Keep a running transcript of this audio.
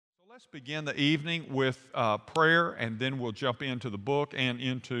Let's begin the evening with prayer, and then we'll jump into the book and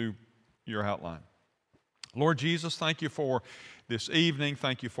into your outline. Lord Jesus, thank you for this evening.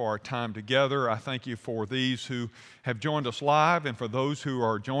 Thank you for our time together. I thank you for these who have joined us live and for those who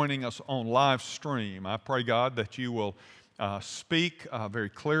are joining us on live stream. I pray, God, that you will speak very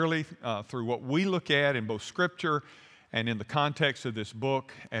clearly through what we look at in both Scripture and in the context of this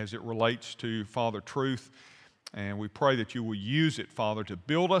book as it relates to, Father, truth. And we pray that you will use it, Father, to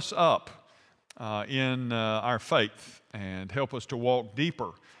build us up in our faith and help us to walk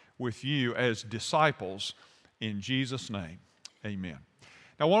deeper with you as disciples. In Jesus' name, amen.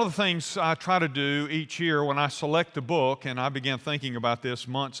 Now, one of the things I try to do each year when I select a book, and I began thinking about this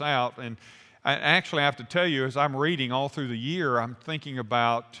months out, and I actually have to tell you, as I'm reading all through the year, I'm thinking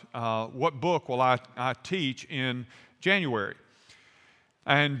about what book will I teach in January.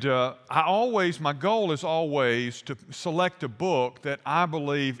 And my goal is always to select a book that I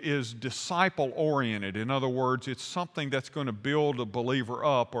believe is disciple-oriented. In other words, it's something that's going to build a believer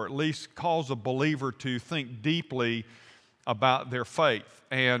up, or at least cause a believer to think deeply about their faith.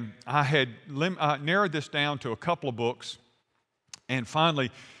 And I had narrowed this down to a couple of books, and finally,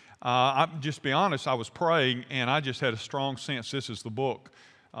 I'll just be honest, I was praying, and I just had a strong sense this is the book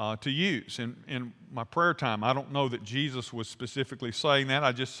to use in my prayer time. I don't know that Jesus was specifically saying that.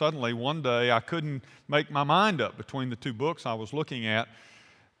 I just suddenly, one day, I couldn't make my mind up between the two books I was looking at.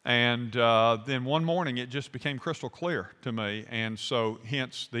 And then one morning, it just became crystal clear to me. And so,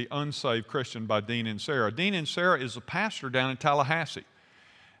 hence, The Unsaved Christian by Dean Inserra. Dean Inserra is a pastor down in Tallahassee.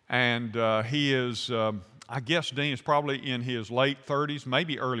 And he is, I guess Dean is probably in his late 30s,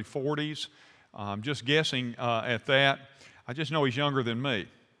 maybe early 40s. I'm just guessing at that. I just know he's younger than me.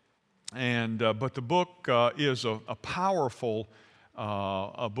 And but the book is a powerful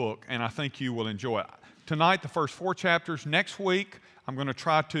book, and I think you will enjoy it. Tonight, the first 4 chapters. Next week, I'm going to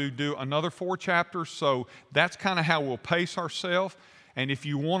try to do another 4 chapters, so that's kind of how we'll pace ourselves. And if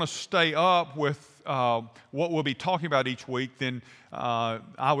you want to stay up with what we'll be talking about each week, then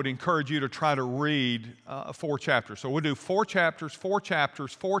I would encourage you to try to read 4 chapters. So we'll do 4 chapters, 4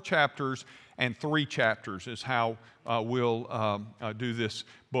 chapters, 4 chapters, and 3 chapters is how we'll do this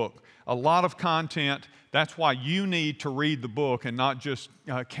book. A lot of content. That's why you need to read the book and not just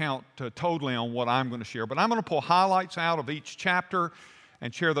count totally on what I'm going to share. But I'm going to pull highlights out of each chapter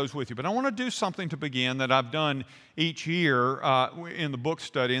and share those with you. But I want to do something to begin that I've done each year in the book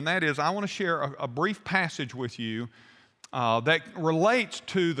study, and that is I want to share a brief passage with you that relates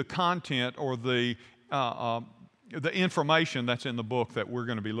to the content or the information that's in the book that we're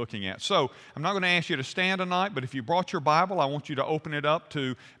going to be looking at. So I'm not going to ask you to stand tonight, but if you brought your Bible, I want you to open it up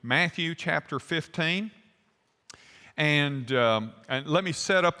to Matthew chapter 15. And let me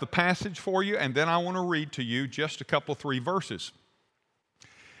set up the passage for you, and then I want to read to you just a couple of 3 verses.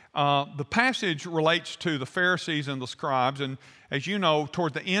 The passage relates to the Pharisees and the scribes, and as you know,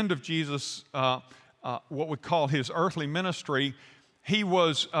 toward the end of Jesus, what we call his earthly ministry, he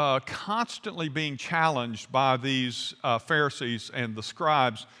was constantly being challenged by these Pharisees and the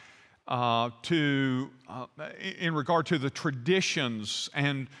scribes in regard to the traditions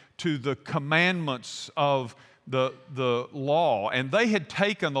and to the commandments of the law. And they had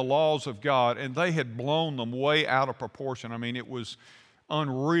taken the laws of God and they had blown them way out of proportion. I mean, it was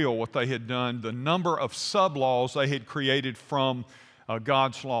unreal what they had done, the number of sub-laws they had created from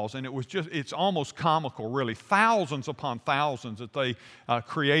God's laws. And it's almost comical, really. Thousands upon thousands that they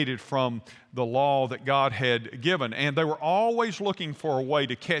created from the law that God had given. And they were always looking for a way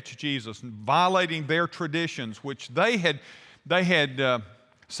to catch Jesus, violating their traditions, which they had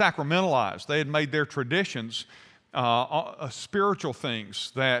sacramentalized. They had made their traditions spiritual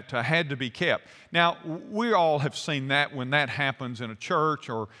things that had to be kept. Now, we all have seen that when that happens in a church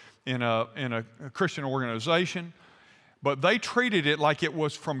or in a Christian organization. But they treated it like it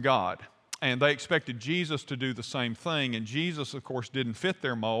was from God, and they expected Jesus to do the same thing, and Jesus, of course, didn't fit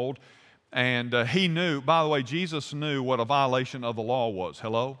their mold, and he knew, by the way, Jesus knew what a violation of the law was.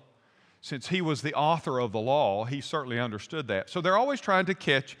 Hello? Since he was the author of the law, he certainly understood that. So they're always trying to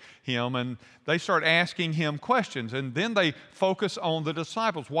catch him, and they start asking him questions, and then they focus on the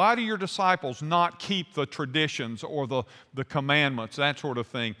disciples. Why do your disciples not keep the traditions or the commandments, that sort of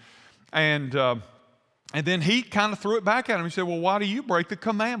thing? And then he kind of threw it back at him. He said, well, why do you break the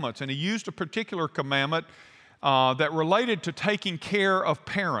commandments? And he used a particular commandment that related to taking care of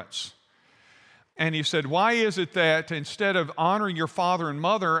parents. And he said, why is it that instead of honoring your father and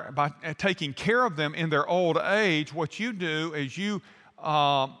mother by taking care of them in their old age, what you do is you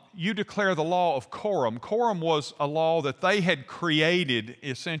declare the law of Coram. Coram was a law that they had created,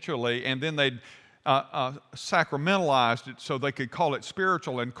 essentially, and then they'd sacramentalized it so they could call it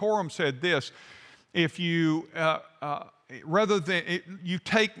spiritual. And Coram said this: if you, rather than, you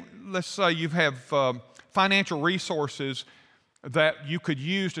take, let's say you have financial resources that you could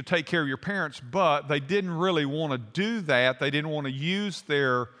use to take care of your parents, but they didn't really want to do that. They didn't want to use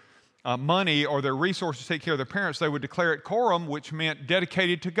their money or their resources to take care of their parents. They would declare it coram, which meant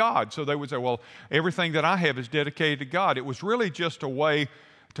dedicated to God. So they would say, well, everything that I have is dedicated to God. It was really just a way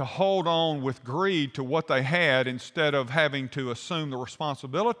to hold on with greed to what they had instead of having to assume the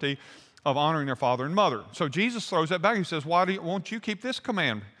responsibility of honoring their father and mother. So Jesus throws that back. He says, won't you keep this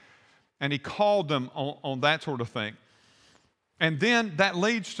command? And he called them on that sort of thing. And then that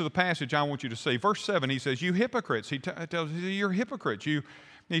leads to the passage I want you to see. Verse 7, he says, you hypocrites. He tells you, you're hypocrites.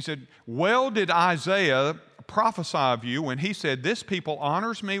 He said, well did Isaiah prophesy of you when he said, this people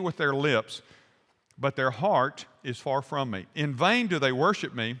honors me with their lips, but their heart is far from me. In vain do they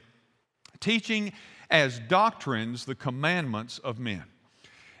worship me, teaching as doctrines the commandments of men.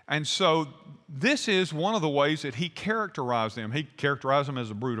 And so this is one of the ways that he characterized them. He characterized them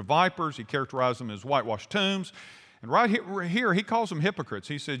as a brood of vipers. He characterized them as whitewashed tombs. And right here, he calls them hypocrites.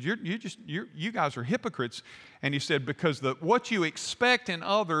 He said, you guys are hypocrites. And he said, because what you expect in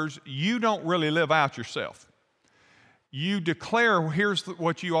others, you don't really live out yourself. You declare, here's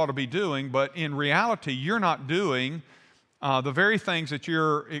what you ought to be doing, but in reality, you're not doing the very things that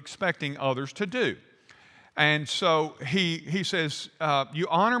you're expecting others to do. And so he says, you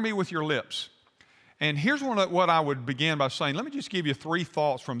honor me with your lips. And here's what I would begin by saying. Let me just give you 3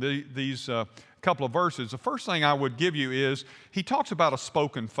 thoughts from these couple of verses. The first thing I would give you is he talks about a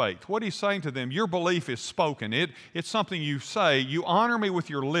spoken faith. What he's saying to them, your belief is spoken. It's something you say. You honor me with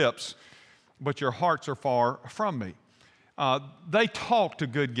your lips, but your hearts are far from me. They talked a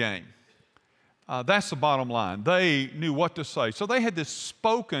good game. That's the bottom line. They knew what to say. So they had this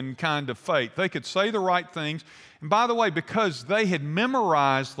spoken kind of faith. They could say the right things. And by the way, because they had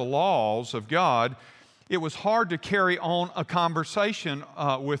memorized the laws of God, it was hard to carry on a conversation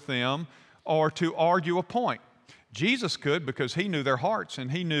with them or to argue a point. Jesus could because he knew their hearts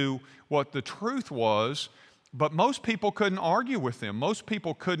and he knew what the truth was, but most people couldn't argue with them. Most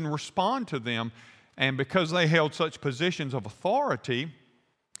people couldn't respond to them. And because they held such positions of authority,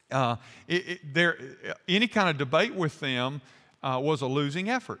 any kind of debate with them was a losing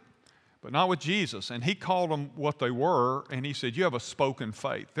effort, but not with Jesus. And he called them what they were, and he said, you have a spoken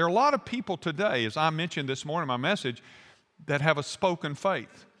faith. There are a lot of people today, as I mentioned this morning in my message, that have a spoken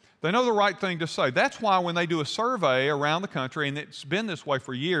faith. They know the right thing to say. That's why when they do a survey around the country, and it's been this way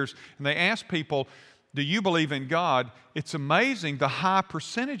for years, and they ask people, do you believe in God? It's amazing the high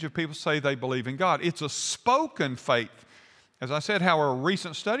percentage of people say they believe in God. It's a spoken faith. As I said, how a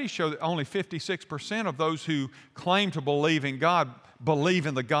recent studies show that only 56% of those who claim to believe in God believe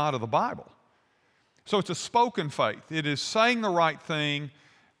in the God of the Bible. So it's a spoken faith. It is saying the right thing.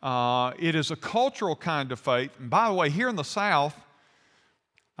 It is a cultural kind of faith. And by the way, here in the South,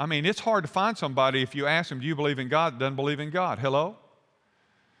 I mean, it's hard to find somebody, if you ask them, do you believe in God, that doesn't believe in God. Hello?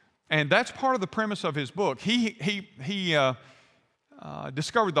 And that's part of the premise of his book. He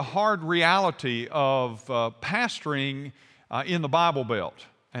discovered the hard reality of pastoring in the Bible Belt.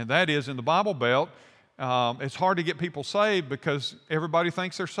 And that is, in the Bible Belt, it's hard to get people saved because everybody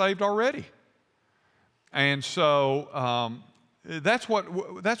thinks they're saved already. And so that's what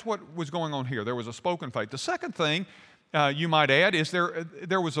was going on here. There was a spoken faith. The second thing you might add is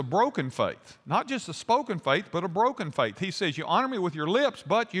there was a broken faith. Not just a spoken faith, but a broken faith. He says, you honor me with your lips,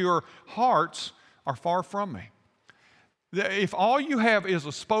 but your hearts are far from me. If all you have is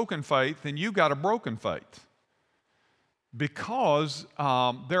a spoken faith, then you've got a broken faith. Because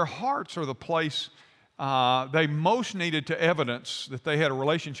their hearts are the place they most needed to evidence that they had a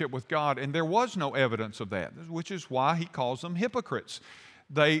relationship with God, and there was no evidence of that, which is why he calls them hypocrites.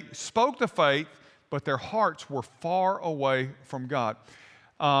 They spoke the faith, but their hearts were far away from God.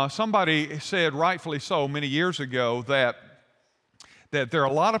 Somebody said, rightfully so, many years ago, that there are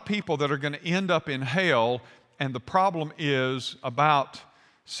a lot of people that are going to end up in hell, and the problem is about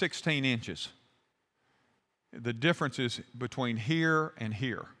 16 inches. The difference is between here and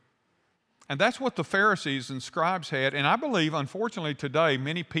here. And that's what the Pharisees and scribes had. And I believe, unfortunately, today,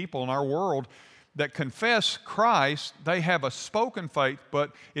 many people in our world that confess Christ, they have a spoken faith,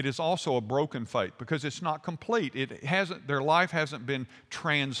 but it is also a broken faith because it's not complete. Their life hasn't been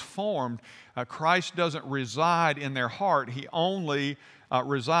transformed. Christ doesn't reside in their heart. He only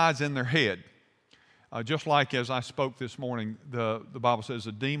resides in their head. Just like as I spoke this morning, the Bible says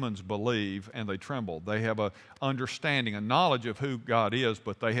the demons believe and they tremble. They have a understanding, a knowledge of who God is,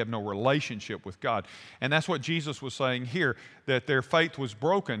 but they have no relationship with God. And that's what Jesus was saying here, that their faith was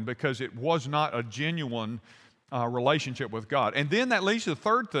broken because it was not a genuine relationship with God. And then that leads to the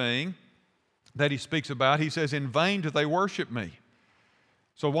third thing that he speaks about. He says, in vain do they worship me.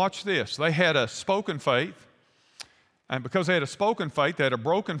 So watch this. They had a spoken faith, and because they had a spoken faith, they had a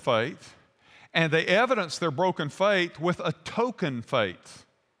broken faith. And they evidenced their broken faith with a token faith.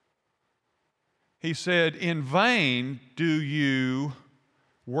 He said, in vain do you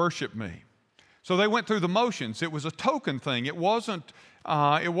worship me. So they went through the motions. It was a token thing. It wasn't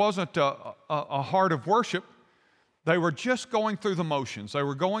a heart of worship. They were just going through the motions. They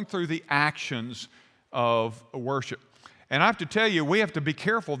were going through the actions of worship. And I have to tell you, we have to be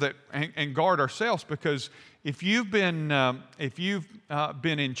careful that and guard ourselves, because if you've been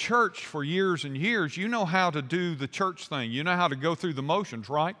in church for years and years, you know how to do the church thing. You know how to go through the motions,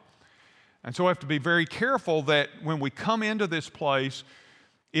 right? And so we have to be very careful that when we come into this place,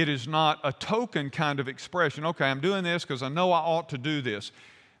 it is not a token kind of expression. Okay, I'm doing this because I know I ought to do this.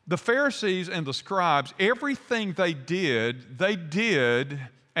 The Pharisees and the scribes, everything they did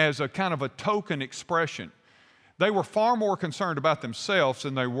as a kind of a token expression. They were far more concerned about themselves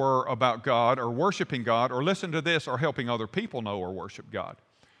than they were about God or worshiping God or, listen to this, or helping other people know or worship God.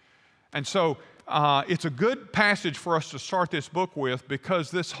 And so it's a good passage for us to start this book with, because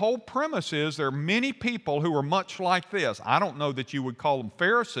this whole premise is there are many people who are much like this. I don't know that you would call them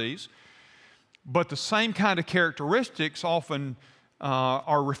Pharisees, but the same kind of characteristics often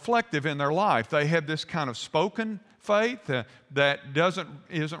are reflective in their life. They have this kind of spoken faith that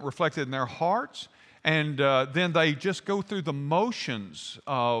isn't reflected in their hearts. And then they just go through the motions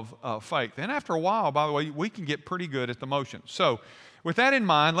of faith. And after a while, by the way, we can get pretty good at the motions. So with that in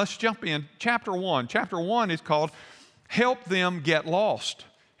mind, let's jump in. Chapter 1. Chapter 1 is called Help Them Get Lost.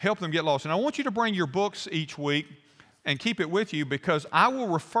 Help Them Get Lost. And I want you to bring your books each week and keep it with you, because I will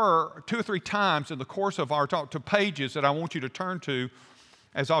refer 2 or 3 times in the course of our talk to pages that I want you to turn to,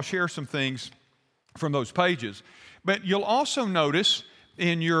 as I'll share some things from those pages. But you'll also notice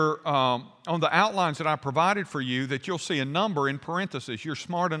in your on the outlines that I provided for you that you'll see a number in parentheses. You're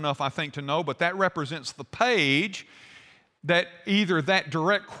smart enough, I think, to know, but that represents the page that either that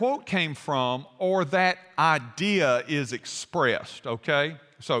direct quote came from or that idea is expressed, okay?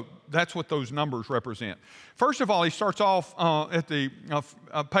 So that's what those numbers represent. First of all, he starts off at the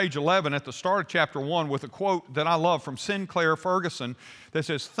page 11 at the start of chapter 1 with a quote that I love from Sinclair Ferguson that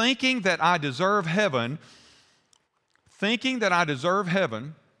says, thinking that I deserve heaven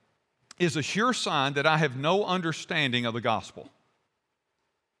is a sure sign that I have no understanding of the gospel.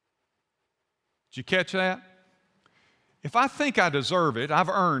 Did you catch that? If I think I deserve it, I've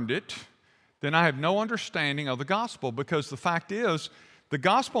earned it, then I have no understanding of the gospel, because the fact is, the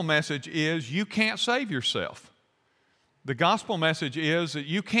gospel message is you can't save yourself. The gospel message is that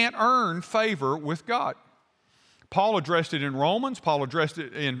you can't earn favor with God. Paul addressed it in Romans. Paul addressed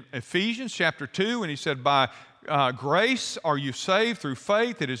it in Ephesians chapter 2, and he said, by grace are you saved through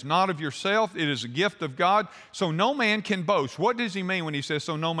faith. It is not of yourself. It is a gift of God. So no man can boast. What does he mean when he says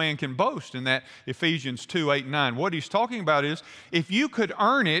so no man can boast in that Ephesians 2, 8, 9? What he's talking about is if you could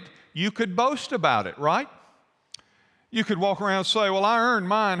earn it, you could boast about it, right? You could walk around and say, well, I earned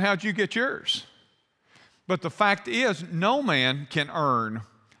mine. How'd you get yours? But the fact is, no man can earn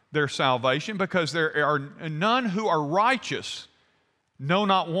their salvation, because there are none who are righteous, no,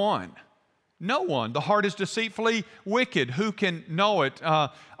 not one. No one. The heart is deceitfully wicked. Who can know it?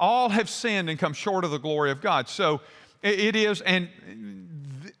 All have sinned and come short of the glory of God. So it is, and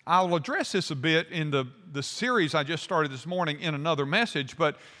I'll address this a bit in the series I just started this morning in another message,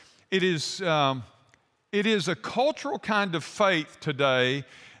 but it is a cultural kind of faith today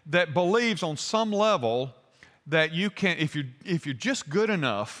that believes on some level that you can, if you're just good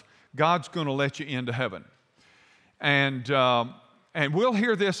enough, God's going to let you into heaven. And we'll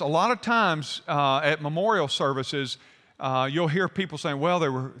hear this a lot of times at memorial services. You'll hear people saying, well,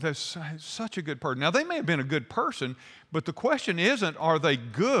 they're such a good person. Now, they may have been a good person, but the question isn't, are they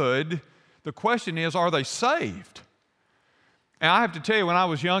good? The question is, are they saved? And I have to tell you, when I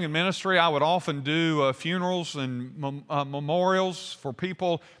was young in ministry, I would often do funerals and memorials for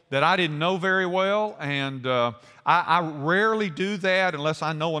people that I didn't know very well. And I rarely do that unless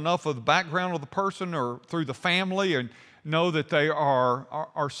I know enough of the background of the person or through the family and know that they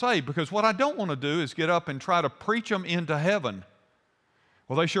are saved. Because what I don't want to do is get up and try to preach them into heaven.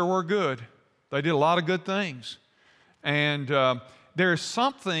 Well, they sure were good. They did a lot of good things. And there's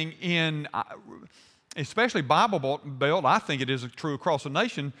something in, especially Bible Belt, I think it is true across the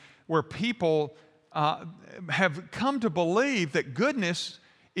nation, where people have come to believe that goodness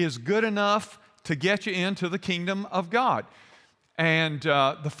is good enough to get you into the kingdom of God. And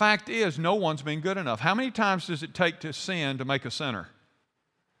the fact is, no one's been good enough. How many times does it take to sin to make a sinner?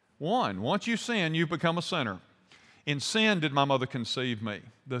 One. Once you sin, you become a sinner. In sin did my mother conceive me,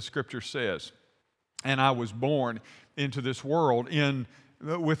 the Scripture says. And I was born into this world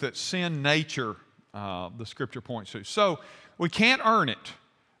with its sin nature, the Scripture points to. So we can't earn it.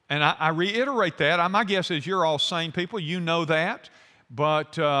 And I reiterate that. My guess is you're all sane people. You know that.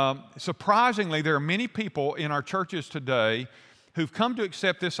 But surprisingly, there are many people in our churches today who've come to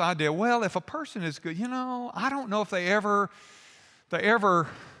accept this idea, well, if a person is good, I don't know if they ever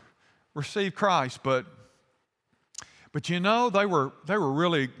received Christ, but they were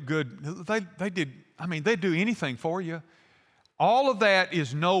really good. They'd do anything for you. All of that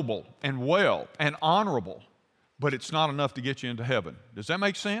is noble and well and honorable, but it's not enough to get you into heaven. Does that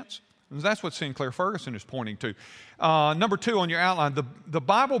make sense? That's what Sinclair Ferguson is pointing to. Number 2 on your outline, the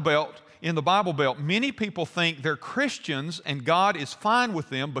Bible Belt. In the Bible Belt, many people think they're Christians and God is fine with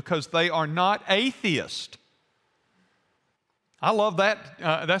them because they are not atheists. I love that.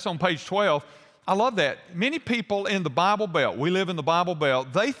 That's on page 12. I love that. Many people in the Bible Belt, we live in the Bible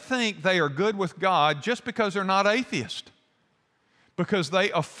Belt, they think they are good with God just because they're not atheists. Because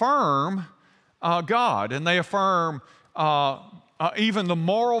they affirm God and they affirm even the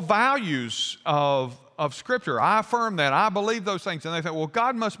moral values of Scripture. I affirm that. I believe those things. And they think, well,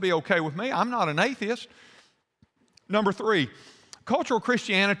 God must be okay with me. I'm not an atheist. Number 3, cultural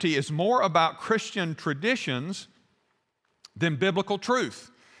Christianity is more about Christian traditions than biblical truth.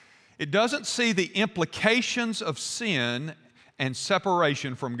 It doesn't see the implications of sin and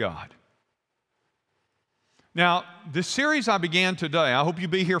separation from God. Now, this series I began today, I hope you'll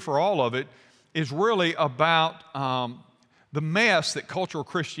be here for all of it, is really about the mess that cultural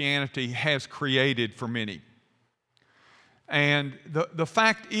Christianity has created for many. And the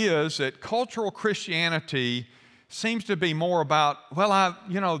fact is that cultural Christianity seems to be more about,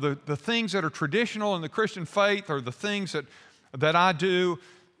 the things that are traditional in the Christian faith or the things that I do,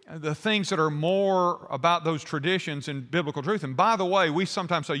 the things that are more about those traditions and biblical truth. And by the way, we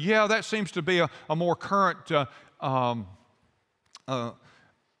sometimes say, that seems to be a more current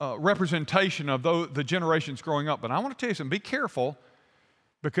representation of the generations growing up. But I want to tell you something, be careful,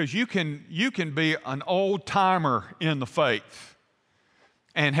 because you can be an old timer in the faith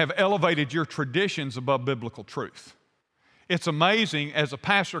and have elevated your traditions above biblical truth. It's amazing, as a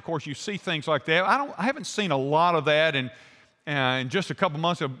pastor, of course, you see things like that. I haven't seen a lot of that in just a couple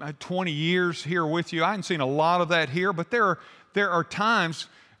months of 20 years here with you. I haven't seen a lot of that here, but there are times,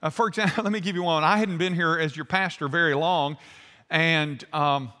 for example, let me give you one. I hadn't been here as your pastor very long, and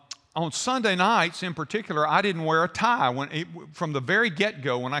on Sunday nights in particular, I didn't wear a tie from the very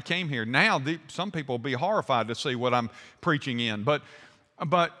get-go when I came here. Now, some people will be horrified to see what I'm preaching in. But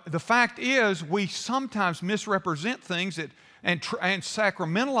the fact is, we sometimes misrepresent things and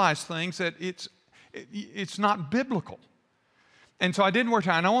sacramentalize things that it's not biblical. And so I didn't wear a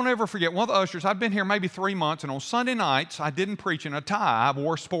tie. And I won't ever forget, one of the ushers, I'd been here maybe 3 months, and on Sunday nights, I didn't preach in a tie. I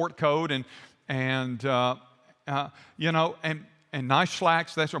wore a sport coat and nice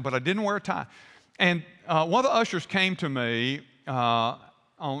slacks, but I didn't wear a tie. And one of the ushers came to me on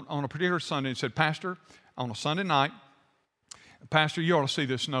a particular Sunday and said, Pastor, on a Sunday night, Pastor, you ought to see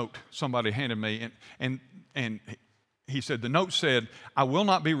this note somebody handed me. And he said, the note said, I will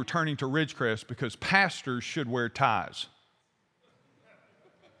not be returning to Ridgecrest because pastors should wear ties.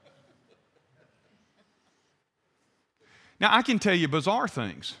 Now, I can tell you bizarre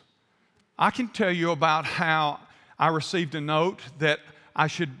things. I can tell you about how I received a note that I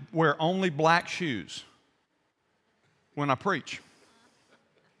should wear only black shoes when I preach.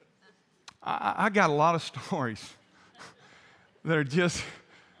 I got a lot of stories that are just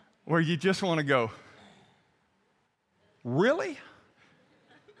where you just want to go, really?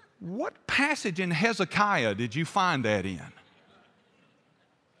 What passage in Hezekiah did you find that in?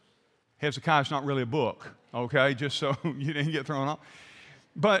 Hezekiah's not really a book, okay, just so you didn't get thrown off.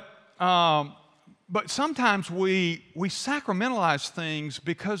 But sometimes we sacramentalize things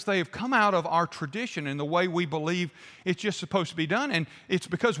because they have come out of our tradition and the way we believe it's just supposed to be done. And it's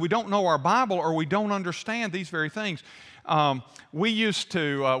because we don't know our Bible or we don't understand these very things. We used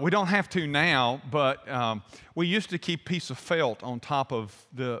to, we don't have to now, but we used to keep a piece of felt on top of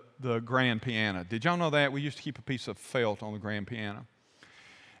the grand piano. Did y'all know that? We used to keep a piece of felt on the grand piano.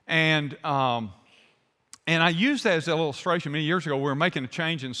 And I used that as an illustration. Many years ago, we were making a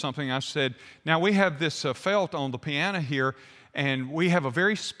change in something. I said, now we have this felt on the piano here, and we have a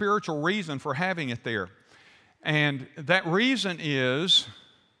very spiritual reason for having it there. And that reason is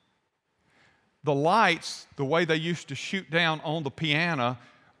the lights, the way they used to shoot down on the piano,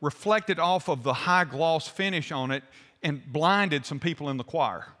 reflected off of the high gloss finish on it and blinded some people in the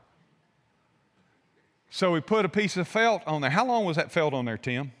choir. So we put a piece of felt on there. How long was that felt on there,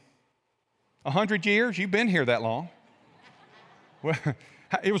 Tim? 100 years? You've been here that long. Well,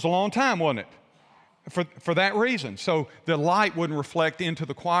 it was a long time, wasn't it? For that reason. So the light wouldn't reflect into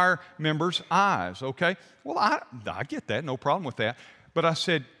the choir members' eyes, okay? Well, I get that, no problem with that. But I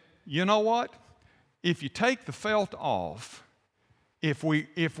said, you know what? If you take the felt off, if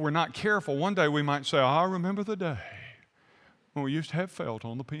we're not careful, one day we might say, I remember the day when we used to have felt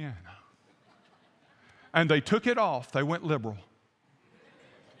on the piano. And they took it off. They went liberal.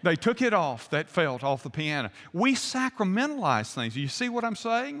 They took it off, that felt off the piano. We sacramentalize things. You see what I'm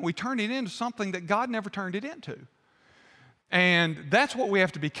saying? We turn it into something that God never turned it into. And that's what we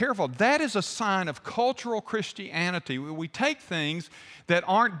have to be careful of. That is a sign of cultural Christianity. We take things that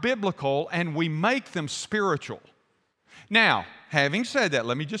aren't biblical and we make them spiritual. Now, having said that,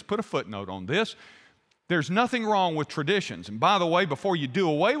 let me just put a footnote on this. There's nothing wrong with traditions. And by the way, before you do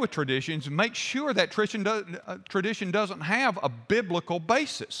away with traditions, make sure that tradition doesn't have a biblical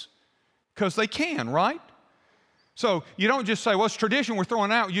basis, because they can, right? So you don't just say, well, it's tradition we're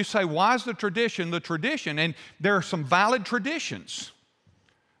throwing out. You say, why is the tradition the tradition? And there are some valid traditions.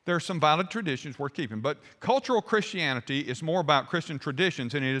 There are some valid traditions worth keeping. But cultural Christianity is more about Christian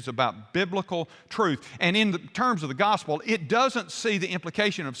traditions than it is about biblical truth. And in the terms of the gospel, it doesn't see the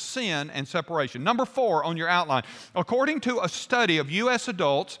implication of sin and separation. Number 4 on your outline. According to a study of U.S.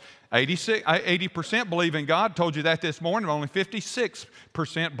 adults, 80% believe in God. Told you that this morning. Only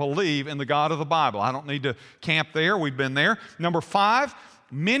 56% believe in the God of the Bible. I don't need to camp there. We've been there. Number 5,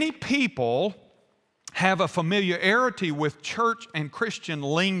 many people have a familiarity with church and Christian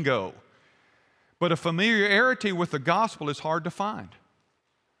lingo, but a familiarity with the gospel is hard to find.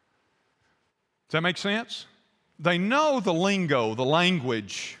 Does that make sense? They know the lingo, the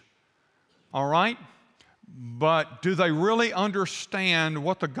language, all right? But do they really understand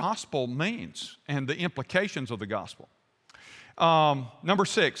what the gospel means and the implications of the gospel? Number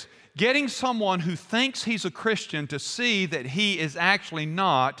 6, getting someone who thinks he's a Christian to see that he is actually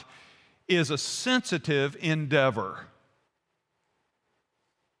not is a sensitive endeavor.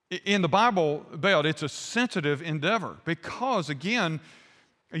 In the Bible Belt, it's a sensitive endeavor because, again,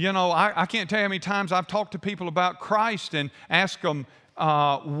 you know, I can't tell you how many times I've talked to people about Christ and asked them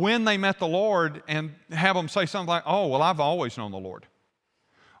when they met the Lord and have them say something like, oh, well, I've always known the Lord.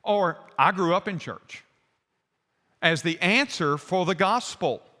 Or, I grew up in church, as the answer for the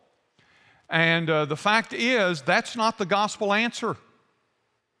gospel. And the fact is, that's not the gospel answer.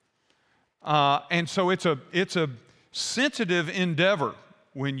 And so it's a sensitive endeavor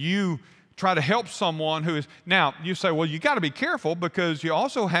when you try to help someone who is, now you say, well, you got to be careful because you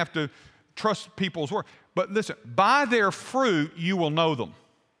also have to trust people's word. But listen, by their fruit you will know them.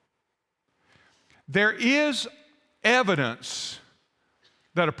 There is evidence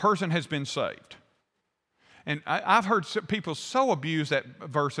that a person has been saved. And I've heard people so abuse that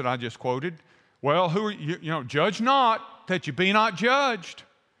verse that I just quoted. Well, who are you? You know, judge not that you be not judged.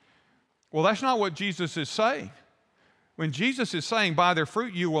 Well, that's not what Jesus is saying. When Jesus is saying, by their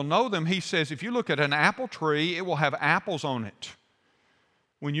fruit you will know them, he says, if you look at an apple tree, it will have apples on it.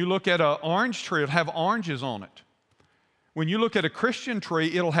 When you look at an orange tree, it'll have oranges on it. When you look at a Christian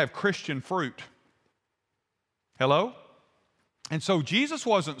tree, it'll have Christian fruit. Hello? And so Jesus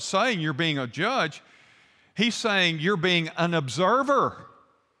wasn't saying you're being a judge. He's saying you're being an observer.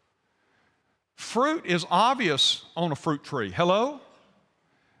 Fruit is obvious on a fruit tree. Hello?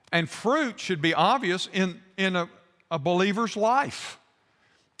 And fruit should be obvious in a believer's life.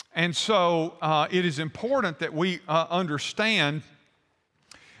 And so it is important that we understand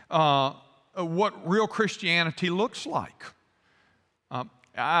what real Christianity looks like.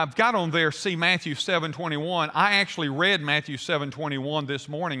 I've got on there, see Matthew 7:21. I actually read Matthew 7:21 this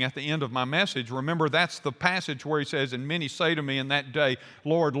morning at the end of my message. Remember, that's the passage where he says, and many say to me in that day,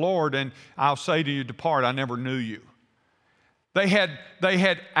 Lord, Lord, and I'll say to you, depart, I never knew you. They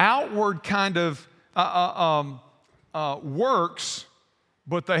had outward kind of works,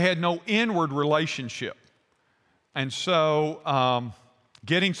 but they had no inward relationship. And so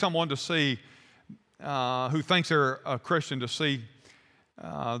getting someone to see, who thinks they're a Christian, to see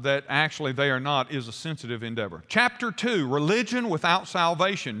that actually they are not is a sensitive endeavor. Chapter 2, religion without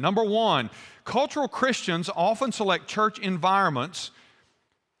salvation. Number 1, cultural Christians often select church environments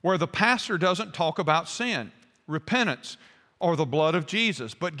where the pastor doesn't talk about sin, repentance, or the blood of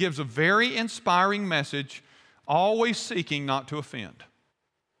Jesus, but gives a very inspiring message, always seeking not to offend.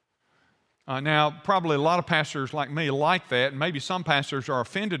 Now, probably a lot of pastors like me like that, and maybe some pastors are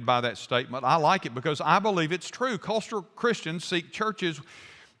offended by that statement. I like it because I believe it's true. Cultural Christians seek churches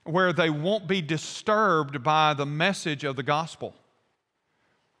where they won't be disturbed by the message of the gospel.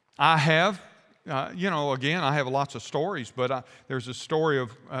 I have, again, I have lots of stories, but there's a story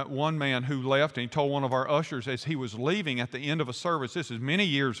of one man who left, and he told one of our ushers as he was leaving at the end of a service, this is many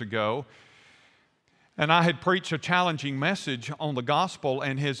years ago, and I had preached a challenging message on the gospel,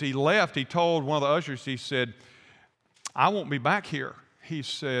 and as he left, he told one of the ushers, he said, I won't be back here. He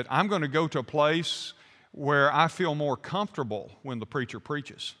said, I'm going to go to a place where I feel more comfortable when the preacher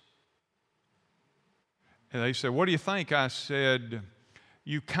preaches. And they said, what do you think? I said,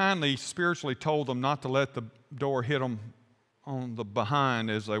 you kindly spiritually told them not to let the door hit them on the behind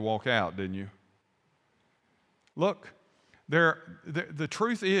as they walk out, didn't you? Look, the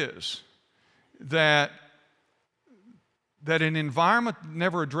truth is that an environment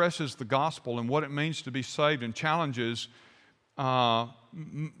never addresses the gospel and what it means to be saved and challenges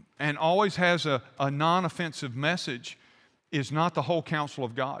and always has a non-offensive message is not the whole counsel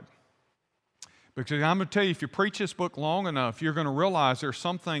of God. Because I'm going to tell you, if you preach this book long enough, you're going to realize there are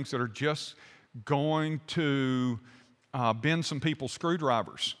some things that are just going to bend some people's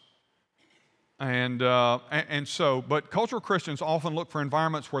screwdrivers. But cultural Christians often look for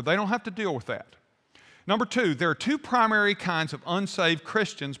environments where they don't have to deal with that. Number two, there are two primary kinds of unsaved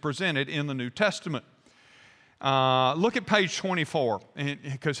Christians presented in the New Testament. Look at page 24,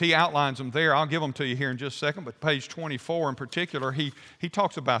 because he outlines them there. I'll give them to you here in just a second, but page 24 in particular, he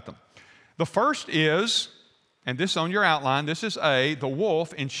talks about them. The first is, and this is on your outline, this is A, the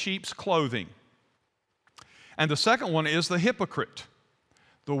wolf in sheep's clothing. And the second one is the hypocrite.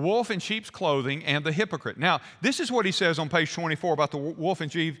 The wolf in sheep's clothing and the hypocrite. Now, this is what he says on page 24 about the wolf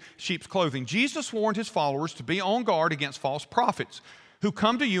in sheep's clothing. Jesus warned his followers to be on guard against false prophets who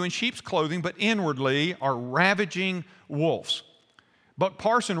come to you in sheep's clothing but inwardly are ravaging wolves. Buck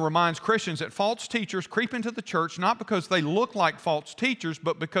Parson reminds Christians that false teachers creep into the church not because they look like false teachers,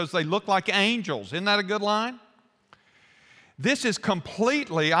 but because they look like angels. Isn't that a good line? This is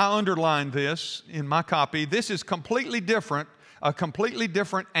completely, I underlined this in my copy, this is completely different, a completely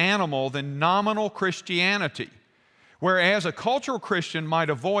different animal than nominal Christianity. Whereas a cultural Christian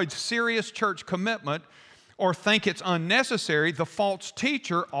might avoid serious church commitment or think it's unnecessary, the false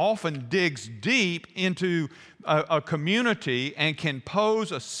teacher often digs deep into a community and can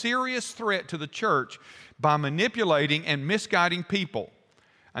pose a serious threat to the church by manipulating and misguiding people.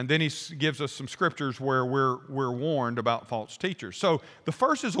 And then he gives us some scriptures where we're warned about false teachers. So the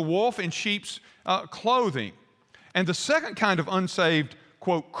first is a wolf in sheep's clothing. And the second kind of unsaved,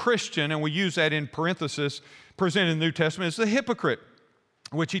 quote, Christian, and we use that in parenthesis, presented in the New Testament, is the hypocrite,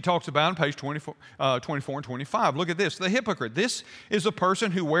 which he talks about on page 24 and 25. Look at this, the hypocrite. This is a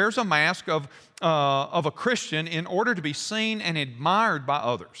person who wears a mask of a Christian in order to be seen and admired by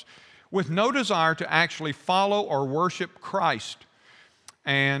others, with no desire to actually follow or worship Christ.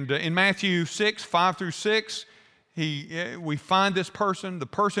 And in Matthew 6, 5 through 6, we find this person. The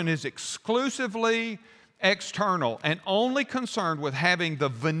person is exclusively external and only concerned with having the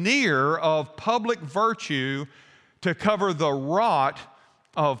veneer of public virtue to cover the rot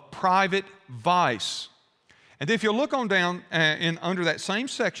of private vice. And if you look on down under that same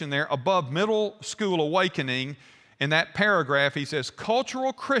section there, above middle school awakening, in that paragraph, he says,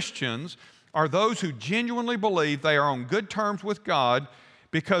 cultural Christians are those who genuinely believe they are on good terms with God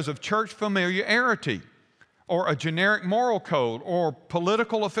because of church familiarity, or a generic moral code, or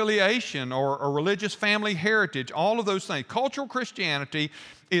political affiliation, or a religious family heritage, all of those things. Cultural Christianity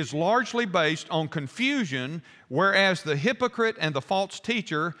is largely based on confusion, whereas the hypocrite and the false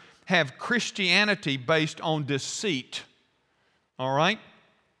teacher have Christianity based on deceit. All right?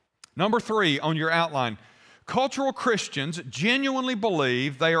 Number 3 on your outline. Cultural Christians genuinely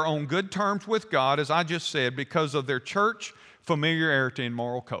believe they are on good terms with God, as I just said, because of their church familiarity and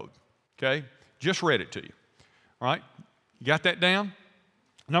moral code. Okay? Just read it to you. All right? You got that down?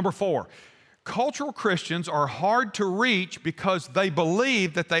 Number 4, cultural Christians are hard to reach because they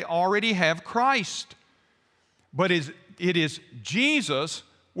believe that they already have Christ. But it is Jesus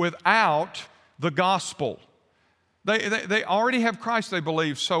without the gospel. They already have Christ, they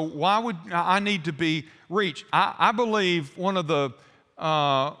believe, so why would I need to be reached? I believe one of the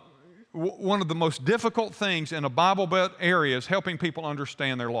most difficult things in a Bible Belt area is helping people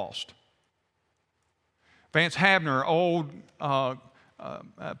understand they're lost. Vance Havner, old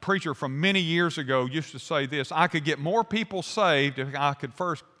preacher from many years ago, used to say this: I could get more people saved if I could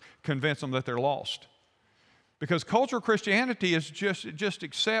first convince them that they're lost. Because cultural Christianity is just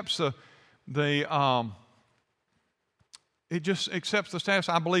accepts it just accepts the status,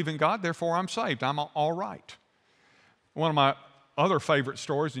 I believe in God, therefore I'm saved. I'm all right. One of my other favorite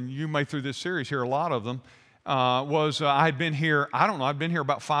stories, and you may through this series hear a lot of them, was I'd been here, I'd been here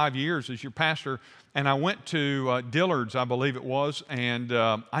about 5 years as your pastor, and I went to Dillard's, I believe it was, and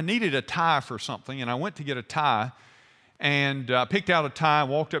I needed a tie for something, and I went to get a tie, and picked out a tie,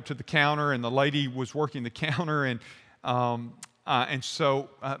 walked up to the counter, and the lady was working the counter, and so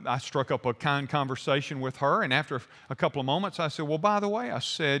I struck up a kind conversation with her, and after a couple of moments, I said, well, by the way, I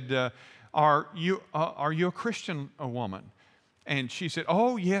said, are you a Christian woman? And she said,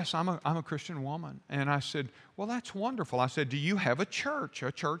 oh, yes, I'm a Christian woman. And I said, well, that's wonderful. I said, do you have a church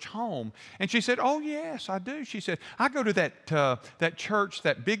home? And she said, oh, yes, I do. She said, I go to that church,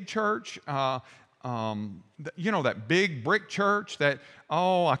 that big church, that big brick church that,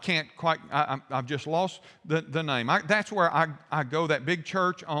 I can't quite, I've just lost the name. That's where I go, that big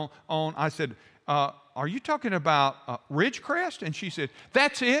church on I said, are you talking about Ridgecrest? And she said,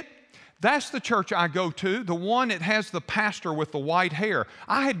 that's it. That's the church I go to, the one that has the pastor with the white hair.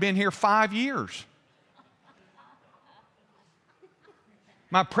 I had been here 5 years.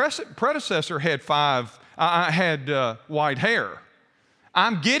 My predecessor had white hair.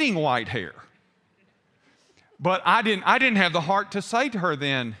 I'm getting white hair. But I didn't have the heart to say to her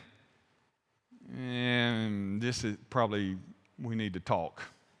then, this is probably, we need to talk.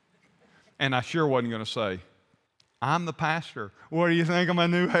 And I sure wasn't going to say, I'm the pastor. What do you think of my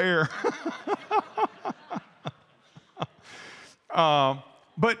new hair?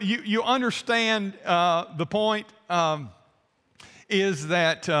 But you understand the point is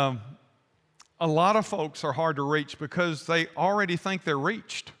that a lot of folks are hard to reach because they already think they're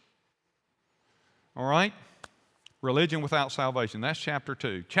reached. All right? Religion without salvation. That's chapter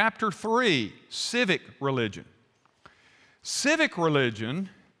 2. Chapter 3, civic religion. Civic religion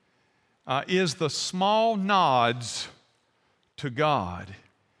is the small nods to God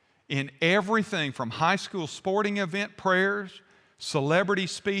in everything from high school sporting event prayers, celebrity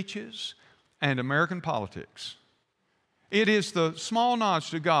speeches, and American politics. It is the small nods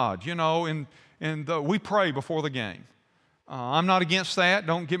to God. You know, we pray before the game. I'm not against that,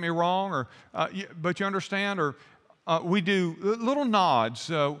 don't get me wrong, but you understand, we do little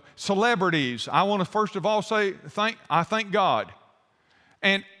nods. Celebrities, I want to first of all say, I thank God.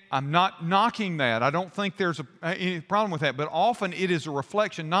 And I'm not knocking that. I don't think there's any problem with that. But often it is a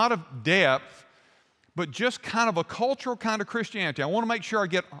reflection, not of depth, but just kind of a cultural kind of Christianity. I want to make sure I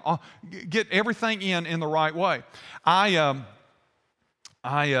get everything in the right way. I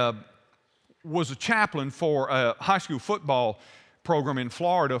was a chaplain for a high school football program in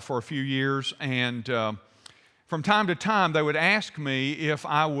Florida for a few years, and from time to time they would ask me if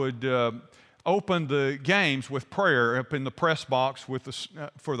I would open the games with prayer up in the press box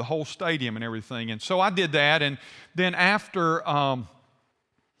for the whole stadium and everything. And so I did that, and then after a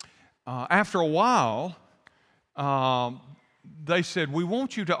while, they said, we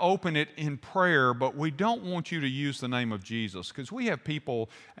want you to open it in prayer, but we don't want you to use the name of Jesus, because we have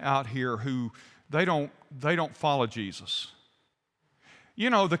people out here who they don't follow Jesus. You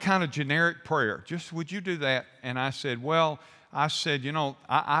know, the kind of generic prayer. Just, would you do that? And I said,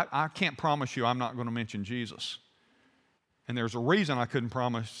 I can't promise you I'm not going to mention Jesus. And there's a reason I couldn't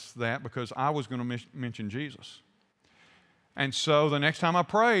promise that, because I was going to mention Jesus. And so the next time I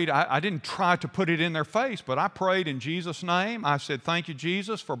prayed, I didn't try to put it in their face, but I prayed in Jesus' name. I said, thank you,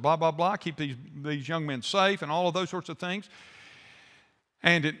 Jesus, for blah, blah, blah, keep these young men safe and all of those sorts of things.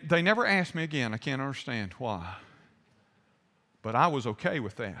 And they never asked me again. I can't understand why. But I was okay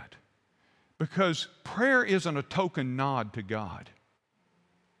with that. Because prayer isn't a token nod to God.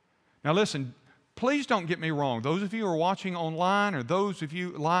 Now listen, please don't get me wrong. Those of you who are watching online or those of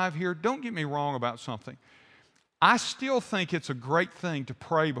you live here, don't get me wrong about something. I still think it's a great thing to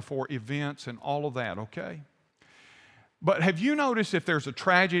pray before events and all of that, okay? But have you noticed if there's a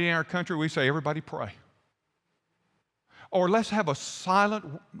tragedy in our country, we say, everybody pray. Or let's have a silent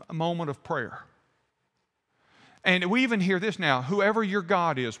moment of prayer. And we even hear this now, whoever your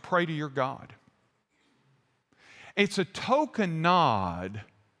God is, pray to your God. It's a token nod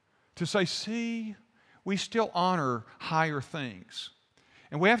to say, see, we still honor higher things.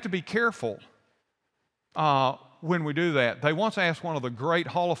 And we have to be careful when we do that. They once asked one of the great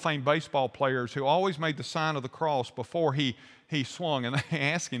Hall of Fame baseball players who always made the sign of the cross before he swung, and they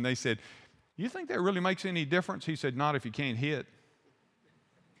asked him, they said, you think that really makes any difference? He said, not if you can't hit.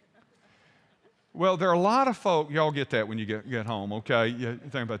 Well, there are a lot of folk, y'all get that when you get home, okay? You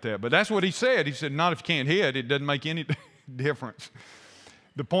think about that. But that's what he said. He said, not if you can't hit, it doesn't make any difference.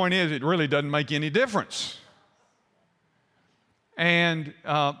 The point is, it really doesn't make any difference. And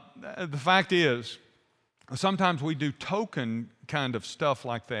the fact is, sometimes we do token kind of stuff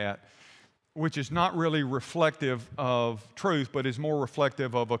like that, which is not really reflective of truth, but is more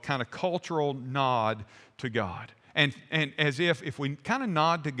reflective of a kind of cultural nod to God. And as if we kind of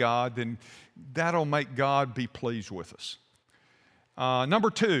nod to God, then that'll make God be pleased with us. Number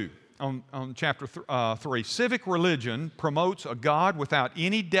 2, on chapter 3, civic religion promotes a God without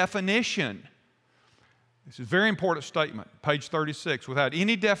any definition. This is a very important statement, page 36, without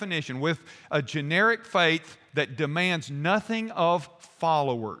any definition, with a generic faith that demands nothing of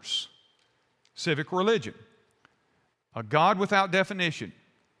followers. Civic religion, a God without definition,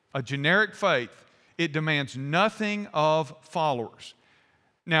 a generic faith, it demands nothing of followers.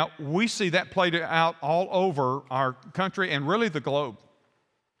 Now, we see that played out all over our country and really the globe.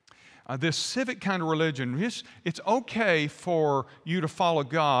 This civic kind of religion, it's okay for you to follow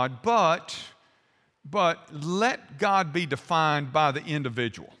God, but let God be defined by the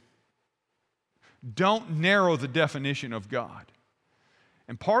individual. Don't narrow the definition of God.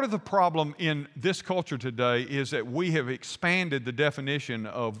 And part of the problem in this culture today is that we have expanded the definition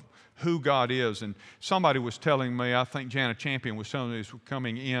of who God is. And somebody was telling me, I think Jana Champion was telling me this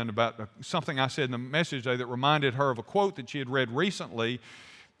coming in about something I said in the message today that reminded her of a quote that she had read recently,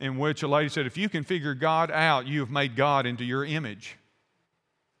 in which a lady said, if you can figure God out, you have made God into your image.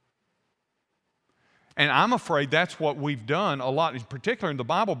 And I'm afraid that's what we've done a lot, particularly in the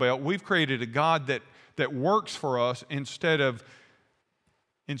Bible Belt. We've created a God that works for us instead of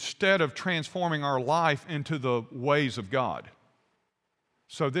transforming our life into the ways of God.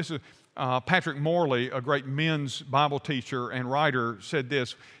 So this is Patrick Morley, a great men's Bible teacher and writer, said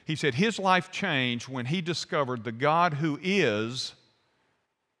this. He said his life changed when he discovered the God who is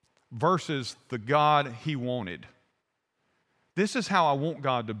versus the God he wanted. This is how I want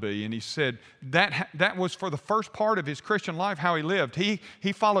God to be. And he said that was for the first part of his Christian life how he lived. He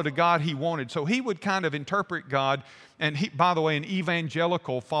followed a God he wanted. So he would kind of interpret God, and he, by the way, an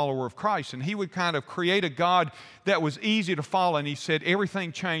evangelical follower of Christ, and he would kind of create a God that was easy to follow. And he said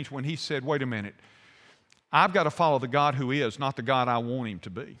everything changed when he said, wait a minute, I've got to follow the God who is, not the God I want him to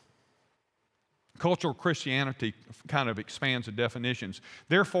be. Cultural Christianity kind of expands the definitions.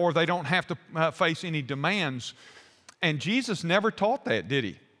 Therefore, they don't have to face any demands. And Jesus never taught that, did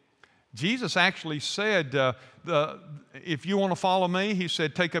he? Jesus actually said, if you want to follow me, he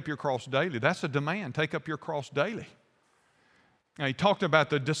said, take up your cross daily. That's a demand, take up your cross daily. Now, he talked about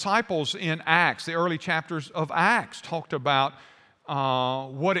the disciples in Acts, the early chapters of Acts, talked about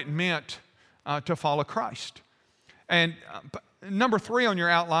what it meant to follow Christ. And number 3 on your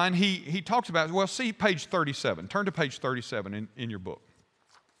outline, he talks about, well, see page 37. Turn to page 37 in your book.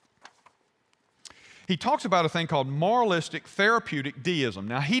 He talks about a thing called moralistic therapeutic deism.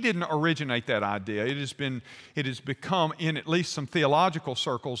 Now, he didn't originate that idea. It has become, in at least some theological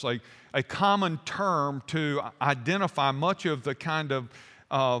circles, a common term to identify much of the kind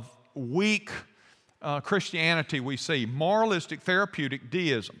of weak Christianity we see. Moralistic therapeutic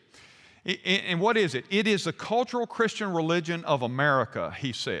deism. And what is it? It is the cultural Christian religion of America,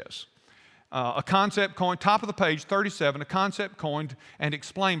 he says. A concept coined, top of the page, 37, a concept coined and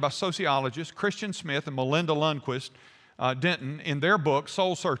explained by sociologists Christian Smith and Melinda Lundquist Denton in their book,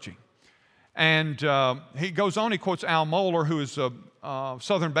 Soul Searching. And he goes on, he quotes Al Mohler, who is a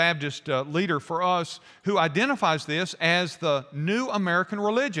Southern Baptist leader for us, who identifies this as the new American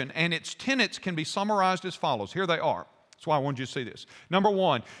religion, and its tenets can be summarized as follows. Here they are. That's why I wanted you to see this. Number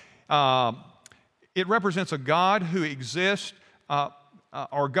 1, it represents a God who exists,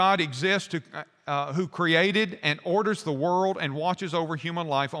 or God exists who created and orders the world and watches over human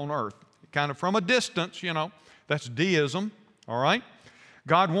life on earth. Kind of from a distance, that's deism, all right?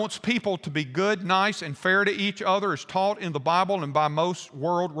 God wants people to be good, nice, and fair to each other as taught in the Bible and by most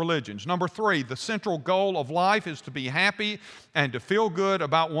world religions. Number 3, the central goal of life is to be happy and to feel good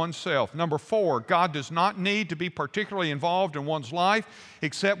about oneself. Number 4, God does not need to be particularly involved in one's life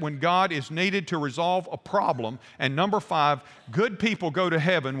except when God is needed to resolve a problem. And number 5, good people go to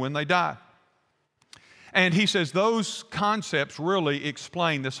heaven when they die. And he says those concepts really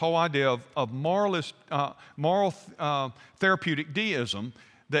explain this whole idea of moral therapeutic deism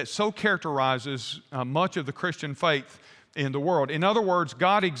that so characterizes much of the Christian faith in the world. In other words,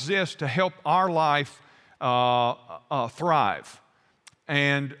 God exists to help our life thrive.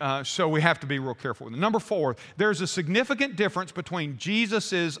 And so we have to be real careful with it. Number 4, there's a significant difference between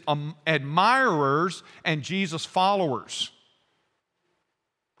Jesus' admirers and Jesus' followers.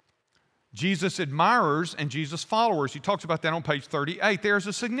 Jesus' admirers and Jesus' followers. He talks about that on page 38. There's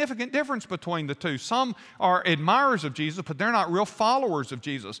a significant difference between the two. Some are admirers of Jesus, but they're not real followers of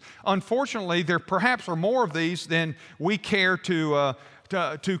Jesus. Unfortunately, there perhaps are more of these than we care to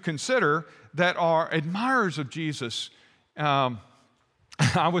to consider that are admirers of Jesus. I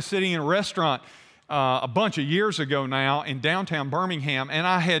was sitting in a restaurant a bunch of years ago now in downtown Birmingham, and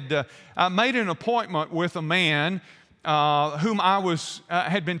I had made an appointment with a man whom I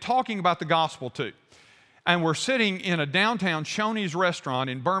had been talking about the gospel to. And we're sitting in a downtown Shoney's restaurant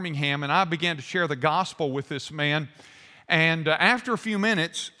in Birmingham, and I began to share the gospel with this man. And after a few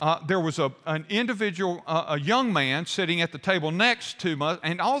minutes, there was an individual, a young man sitting at the table next to me,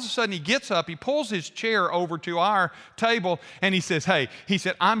 and all of a sudden he gets up, he pulls his chair over to our table, and he says, "Hey," he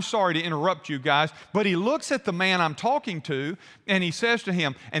said, "I'm sorry to interrupt you guys," but he looks at the man I'm talking to, and he says to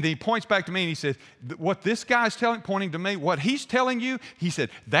him, and then he points back to me, and he says, "What this guy's pointing to me, what he's telling you," he said,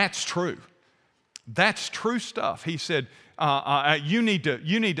 "that's true. That's true stuff." He said, you need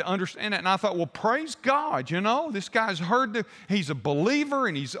to understand it. And I thought, well, praise God, this guy's he's a believer,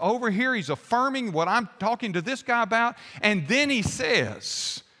 and he's over here, he's affirming what I'm talking to this guy about. And then he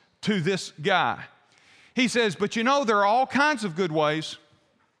says to this guy, he says, "But there are all kinds of good ways."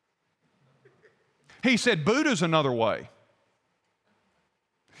 He said, "Buddha's another way."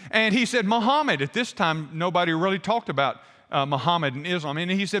 And he said, "Muhammad," at this time, nobody really talked about Muhammad and Islam.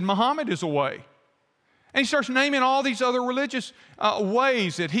 And he said, "Muhammad is a way." And he starts naming all these other religious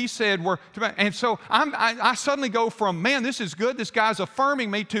ways that he said were. And so I suddenly go from, man, this is good, this guy's affirming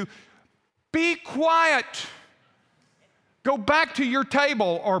me, to be quiet. Go back to your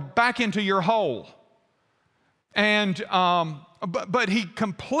table or back into your hole. And but he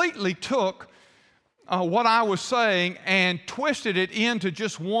completely took what I was saying and twisted it into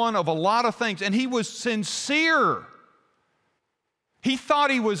just one of a lot of things. And he was sincere. He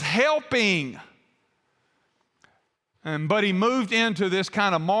thought he was helping. But he moved into this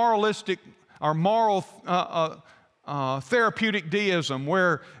kind of moralistic or moral therapeutic deism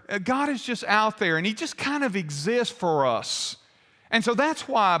where God is just out there and he just kind of exists for us. And so that's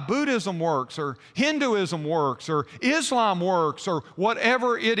why Buddhism works, or Hinduism works, or Islam works, or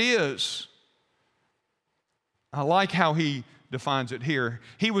whatever it is. I like how he defines it here.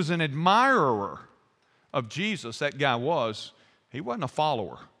 He was an admirer of Jesus, that guy was. He wasn't a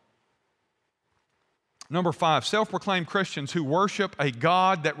follower. Number 5, self-proclaimed Christians who worship a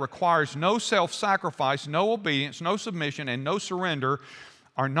God that requires no self-sacrifice, no obedience, no submission, and no surrender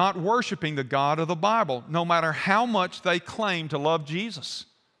are not worshiping the God of the Bible, no matter how much they claim to love Jesus.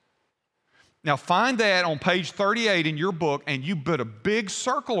 Now find that on page 38 in your book, and you put a big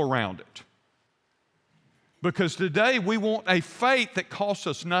circle around it. Because today we want a faith that costs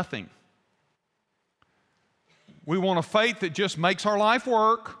us nothing. We want a faith that just makes our life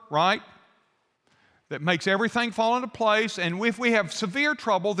work, right? That makes everything fall into place. And if we have severe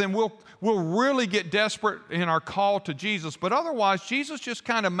trouble, then we'll really get desperate in our call to Jesus. But otherwise, Jesus just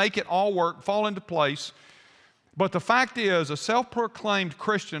kind of make it all work, fall into place. But the fact is, a self-proclaimed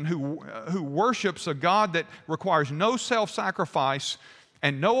Christian who worships a God that requires no self-sacrifice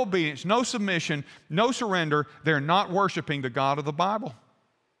and no obedience, no submission, no surrender, they're not worshiping the God of the Bible.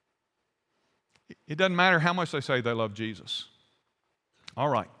 It doesn't matter how much they say they love Jesus. All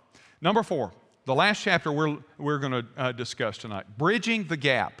right. Number 4. The last chapter we're going to discuss tonight, bridging the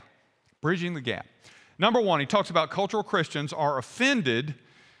gap. Bridging the gap. Number 1, he talks about cultural Christians are offended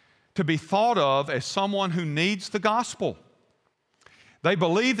to be thought of as someone who needs the gospel. They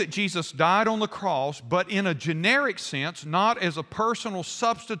believe that Jesus died on the cross, but in a generic sense, not as a personal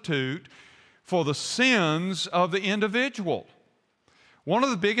substitute for the sins of the individual. One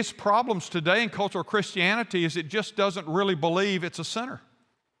of the biggest problems today in cultural Christianity is it just doesn't really believe it's a sinner.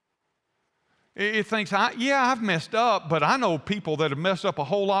 It thinks, I've messed up, but I know people that have messed up a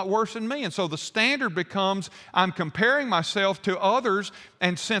whole lot worse than me. And so the standard becomes, I'm comparing myself to others,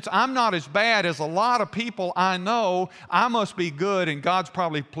 and since I'm not as bad as a lot of people I know, I must be good, and God's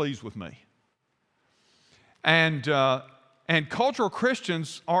probably pleased with me. And cultural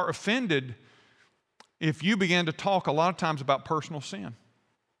Christians are offended if you begin to talk a lot of times about personal sin.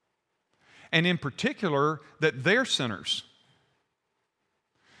 And in particular, that they're sinners.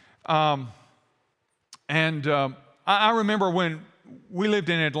 I remember when we lived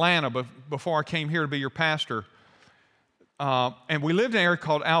in Atlanta before I came here to be your pastor, and we lived in an area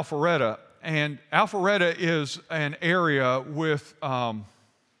called Alpharetta. And Alpharetta is an area with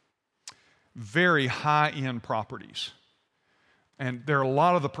very high-end properties. And there are a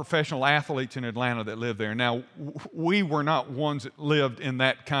lot of the professional athletes in Atlanta that live there. Now, we were not ones that lived in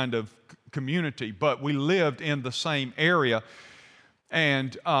that kind of community, but we lived in the same area.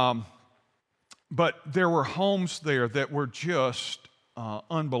 And but there were homes there that were just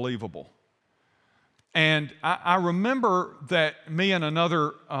unbelievable. And I remember that me and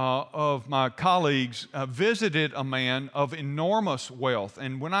another of my colleagues visited a man of enormous wealth.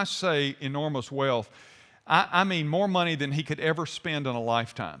 And when I say enormous wealth, I mean more money than he could ever spend in a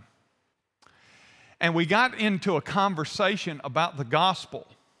lifetime. And we got into a conversation about the gospel.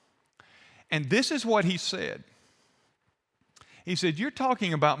 And this is what he said. He said, "You're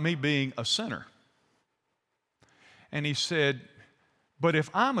talking about me being a sinner." And he said, "But if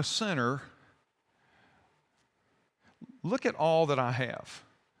I'm a sinner, look at all that I have.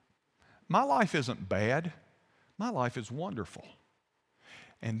 My life isn't bad. My life is wonderful."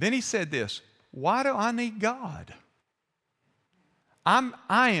 And then he said this, "Why do I need God?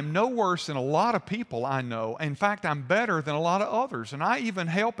 I am no worse than a lot of people I know. In fact, I'm better than a lot of others. And I even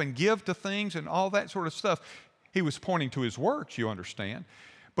help and give to things and all that sort of stuff." He was pointing to his works, you understand.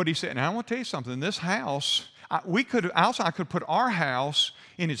 But he said, "Now I want to tell you something. This house, I could put our house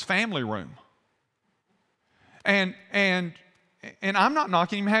in his family room. And I'm not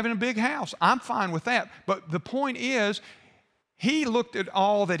knocking him having a big house. I'm fine with that. But the point is, he looked at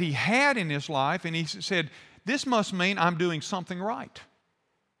all that he had in his life and he said, this must mean I'm doing something right.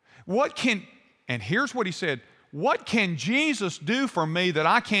 And here's what he said, what can Jesus do for me that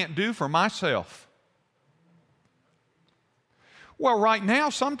I can't do for myself? Well, right now,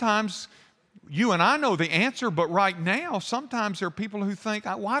 sometimes you and I know the answer, but right now, sometimes there are people who think,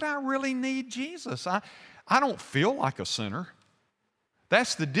 why do I really need Jesus? I don't feel like a sinner.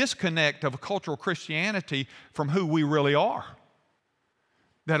 That's the disconnect of a cultural Christianity from who we really are.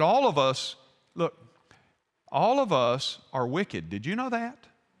 That all of us are wicked. Did you know that?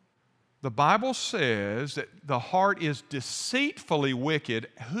 The Bible says that the heart is deceitfully wicked.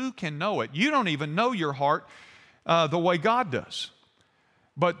 Who can know it? You don't even know your heart the way God does.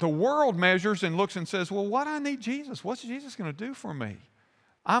 But the world measures and looks and says, well, why do I need Jesus? What's Jesus going to do for me?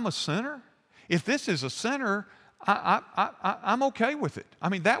 I'm a sinner. If this is a sinner, I'm okay with it. I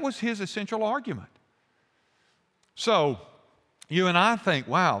mean, that was his essential argument. So you and I think,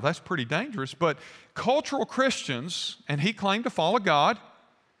 wow, that's pretty dangerous. But cultural Christians, and he claimed to follow God,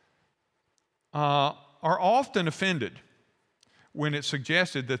 are often offended when it's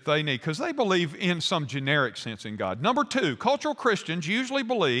suggested that they need, because they believe in some generic sense in God. Number two, cultural Christians usually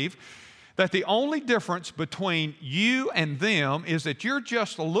believe that the only difference between you and them is that you're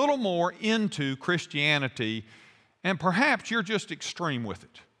just a little more into Christianity and perhaps you're just extreme with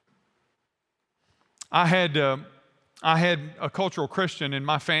it. I had a cultural Christian in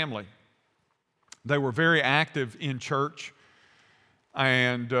my family. They were very active in church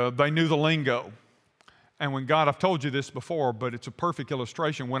and they knew the lingo. And when God, I've told you this before, but it's a perfect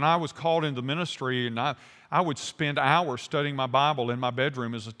illustration. When I was called into ministry, and I would spend hours studying my Bible in my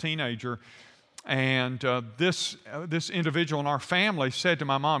bedroom as a teenager, and this individual in our family said to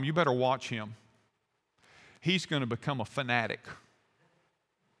my mom, you better watch him. He's going to become a fanatic.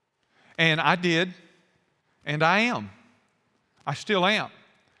 And I did, and I am. I still am.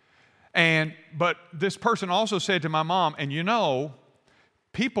 But this person also said to my mom, and you know,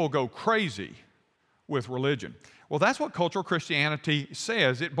 people go crazy with religion. Well, that's what cultural Christianity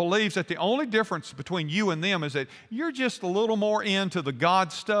says. It believes that the only difference between you and them is that you're just a little more into the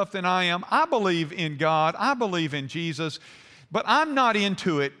God stuff than I am. I believe in God. I believe in Jesus, but I'm not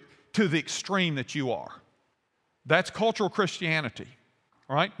into it to the extreme that you are. That's cultural Christianity.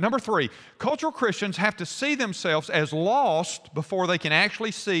 All right? Number three, cultural Christians have to see themselves as lost before they can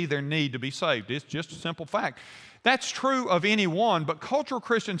actually see their need to be saved. It's just a simple fact. That's true of anyone, but cultural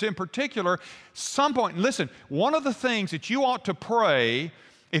Christians in particular, some point, listen, one of the things that you ought to pray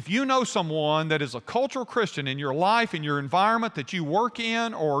if you know someone that is a cultural Christian in your life, in your environment that you work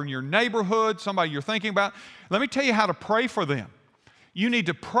in, or in your neighborhood, somebody you're thinking about, let me tell you how to pray for them. You need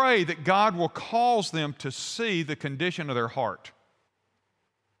to pray that God will cause them to see the condition of their heart.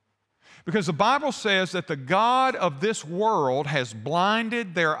 Because the Bible says that the God of this world has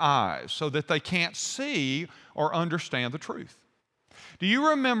blinded their eyes so that they can't see or understand the truth. Do you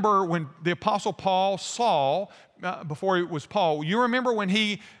remember when the Apostle Paul, Saul, before it was Paul, you remember when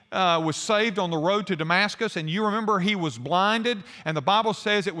he was saved on the road to Damascus, and you remember he was blinded, and the Bible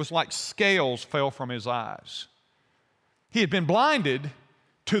says it was like scales fell from his eyes. He had been blinded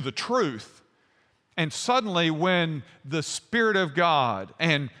to the truth. And suddenly when the Spirit of God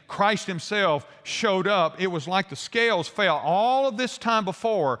and Christ himself showed up, it was like the scales fell. All of this time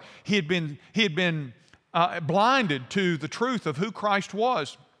before, he had been blinded to the truth of who Christ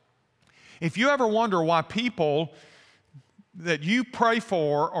was. If you ever wonder why people that you pray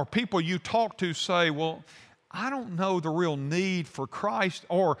for or people you talk to say, well, I don't know the real need for Christ,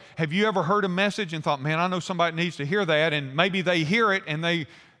 or have you ever heard a message and thought, man, I know somebody needs to hear that, and maybe they hear it and they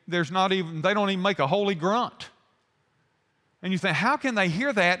they don't even make a holy grunt. And you think, how can they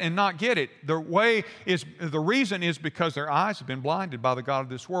hear that and not get it? The reason is because their eyes have been blinded by the god of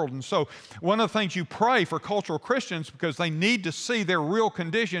this world. And so one of the things you pray for cultural Christians, because they need to see their real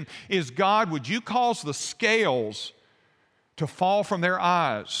condition, is, God, would you cause the scales to fall from their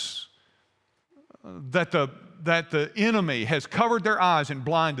eyes, that the enemy has covered their eyes and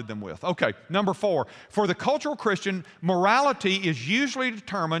blinded them with. Okay, number 4. For the cultural Christian, morality is usually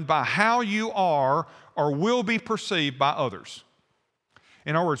determined by how you are or will be perceived by others.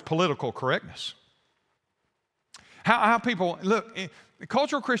 In other words, political correctness. How people, look,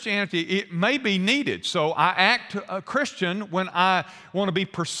 cultural Christianity, it may be needed. So I act a Christian when I want to be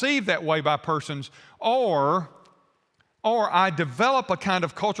perceived that way by persons, or I develop a kind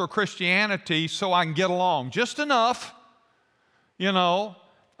of cultural Christianity so I can get along just enough, so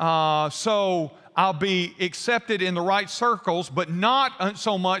I'll be accepted in the right circles, but not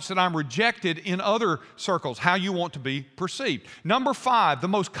so much that I'm rejected in other circles, how you want to be perceived. Number 5, the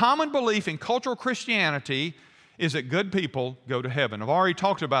most common belief in cultural Christianity is that good people go to heaven. I've already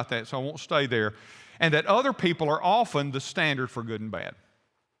talked about that, so I won't stay there. And that other people are often the standard for good and bad.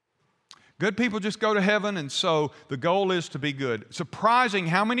 Good people just go to heaven, and so the goal is to be good. Surprising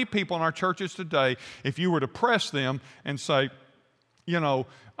how many people in our churches today, if you were to press them and say, if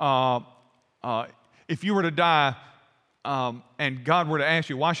you were to die and God were to ask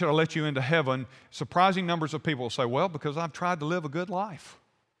you, why should I let you into heaven? Surprising numbers of people will say, well, because I've tried to live a good life.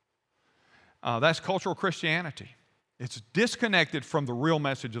 That's cultural Christianity. It's disconnected from the real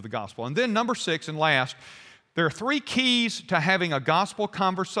message of the gospel. And then number 6 and last, there are 3 keys to having a gospel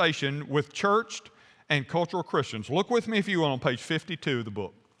conversation with churched and cultural Christians. Look with me, if you will, on page 52 of the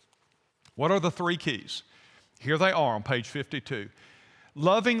book. What are the 3 keys? Here they are on page 52.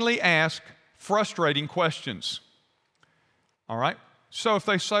 Lovingly ask frustrating questions. All right? So if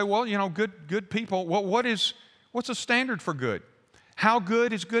they say, well, good people, what's a standard for good? How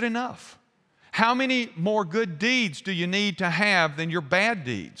good is good enough? How many more good deeds do you need to have than your bad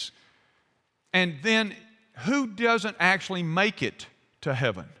deeds? And then who doesn't actually make it to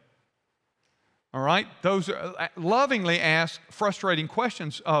heaven? All right? Those are lovingly ask frustrating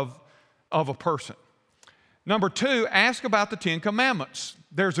questions of a person. Number 2, ask about the 10 Commandments.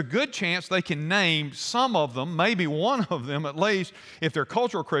 There's a good chance they can name some of them, maybe one of them at least, if they're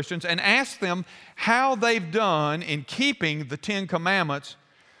cultural Christians, and ask them how they've done in keeping the 10 Commandments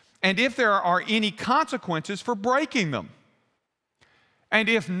and if there are any consequences for breaking them. And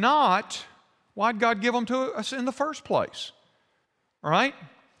if not, why'd God give them to us in the first place? All right?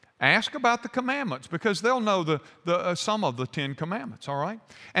 Ask about the commandments, because they'll know some of the 10 Commandments, all right?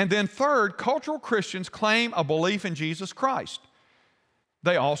 And then third, cultural Christians claim a belief in Jesus Christ.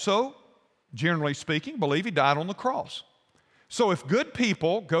 They also, generally speaking, believe He died on the cross. So if good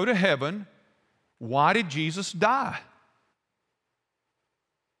people go to heaven, why did Jesus die?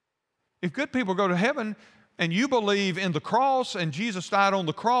 If good people go to heaven and you believe in the cross and Jesus died on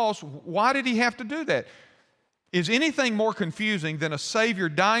the cross, why did He have to do that? Is anything more confusing than a Savior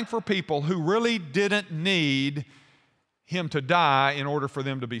dying for people who really didn't need Him to die in order for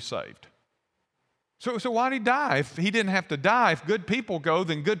them to be saved? So why did He die? If He didn't have to die, if good people go,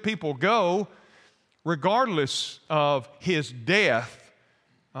 then good people go regardless of His death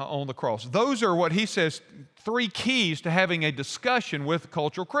on the cross. Those are what he says 3 keys to having a discussion with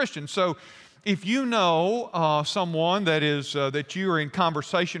cultural Christians. So if you know someone that you are in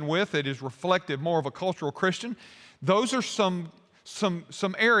conversation with that is reflective more of a cultural Christian, those are some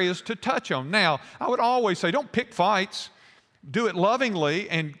areas to touch on. Now, I would always say, don't pick fights. Do it lovingly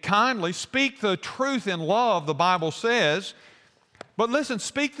and kindly. Speak the truth in love, the Bible says. But listen,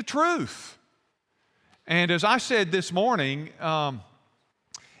 speak the truth. And as I said this morning,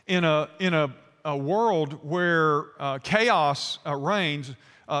 in a world where chaos reigns,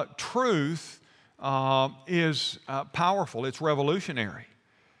 truth is powerful. It's revolutionary.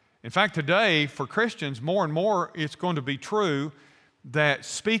 In fact, today, for Christians, more and more, it's going to be true that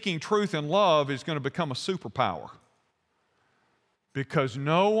speaking truth in love is going to become a superpower. Because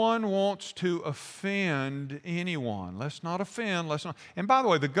no one wants to offend anyone. Let's not offend. And by the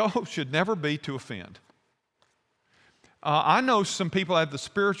way, the goal should never be to offend. I know some people have the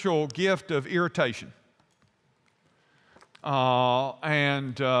spiritual gift of irritation.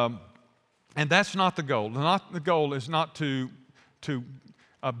 And that's not the goal. The goal is not to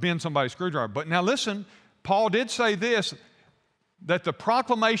bend somebody's screwdriver. But now listen, Paul did say this, that the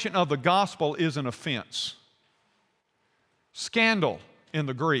proclamation of the gospel is an offense. Scandal in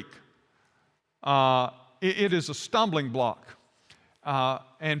the Greek. It is a stumbling block.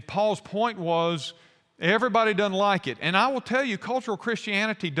 And Paul's point was, Everybody doesn't like it. And I will tell you, cultural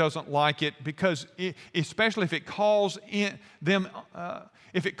Christianity doesn't like it because, especially if it calls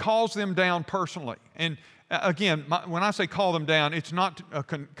them down personally. And again, when I say call them down, it's not a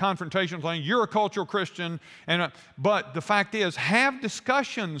confrontational thing. You're a cultural Christian. But the fact is, have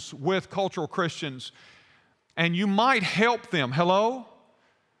discussions with cultural Christians, and you might help them. Hello?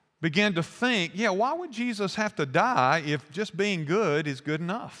 Begin to think, why would Jesus have to die if just being good is good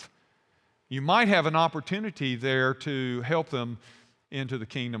enough? You might have an opportunity there to help them into the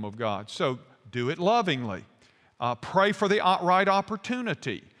kingdom of God. So do it lovingly. Pray for the right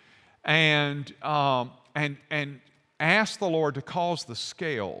opportunity. And ask the Lord to cause the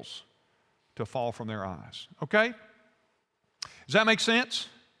scales to fall from their eyes. Okay? Does that make sense?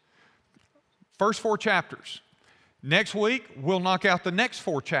 First 4 chapters. Next week, we'll knock out the next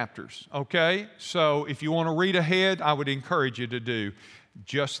 4 chapters. Okay? So if you want to read ahead, I would encourage you to do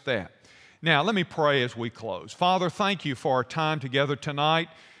just that. Now, let me pray as we close. Father, thank you for our time together tonight.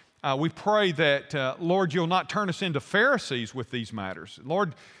 We pray that, Lord, you'll not turn us into Pharisees with these matters.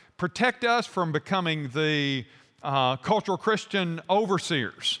 Lord, protect us from becoming the cultural Christian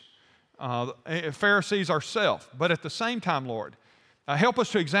overseers, Pharisees ourselves. But at the same time, Lord, help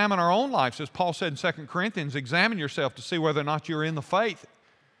us to examine our own lives. As Paul said in 2 Corinthians, examine yourself to see whether or not you're in the faith.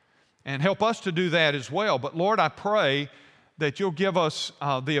 And help us to do that as well. But Lord, I pray that you'll give us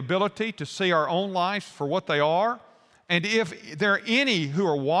the ability to see our own lives for what they are. And if there are any who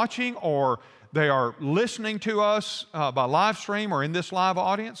are watching or they are listening to us by live stream or in this live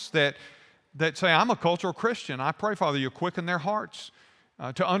audience that say, I'm a cultural Christian, I pray, Father, you'll quicken their hearts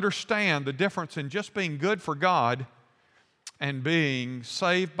to understand the difference in just being good for God and being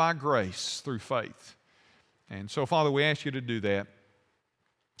saved by grace through faith. And so, Father, we ask you to do that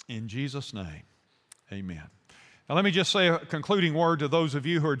in Jesus' name. Amen. Now, let me just say a concluding word to those of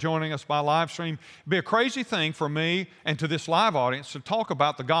you who are joining us by live stream. It'd be a crazy thing for me and to this live audience to talk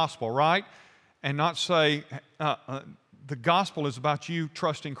about the gospel, right? And not say the gospel is about you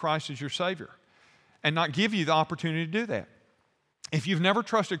trusting Christ as your Savior and not give you the opportunity to do that. If you've never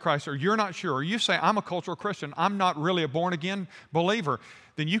trusted Christ or you're not sure, or you say, I'm a cultural Christian, I'm not really a born-again believer,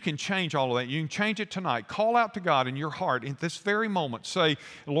 then you can change all of that. You can change it tonight. Call out to God in your heart in this very moment. Say,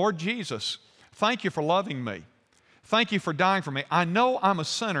 Lord Jesus, thank you for loving me. Thank you for dying for me. I know I'm a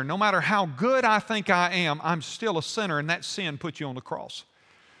sinner. No matter how good I think I am, I'm still a sinner, and that sin put you on the cross.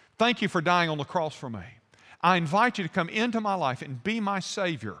 Thank you for dying on the cross for me. I invite you to come into my life and be my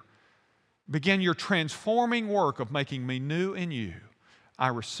Savior. Begin your transforming work of making me new in you. I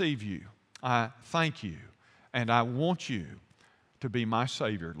receive you. I thank you. And I want you to be my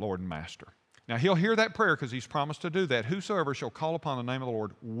Savior, Lord and Master. Now, he'll hear that prayer because he's promised to do that. Whosoever shall call upon the name of the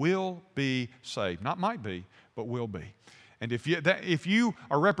Lord will be saved. Not might be, but will be. And if you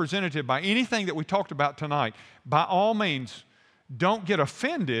are represented by anything that we talked about tonight, by all means, don't get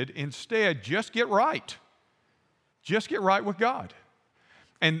offended. Instead, just get right. Just get right with God.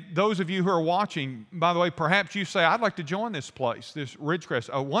 And those of you who are watching, by the way, perhaps you say, I'd like to join this place, this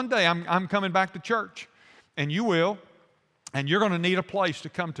Ridgecrest. One day I'm coming back to church, and you will. And you're going to need a place to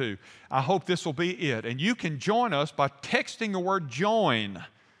come to. I hope this will be it. And you can join us by texting the word join.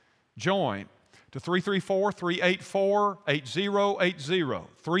 Join to 334-384-8080.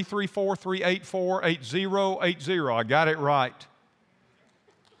 334-384-8080. I got it right.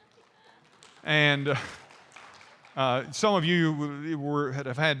 And some of you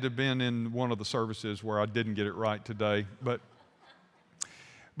have had to have been in one of the services where I didn't get it right today.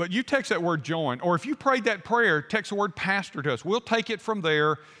 But you text that word join, or if you prayed that prayer, text the word pastor to us. We'll take it from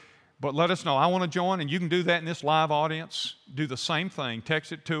there, but let us know, I want to join, and you can do that in this live audience. Do the same thing.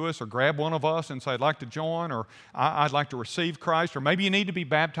 Text it to us or grab one of us and say, I'd like to join, or I'd like to receive Christ, or maybe you need to be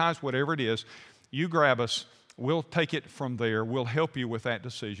baptized, whatever it is. You grab us. We'll take it from there. We'll help you with that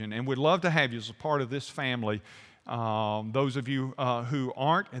decision, and we'd love to have you as a part of this family. Those of you who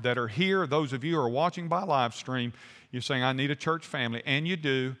aren't, that are here, those of you who are watching by live stream, you're saying, I need a church family, and you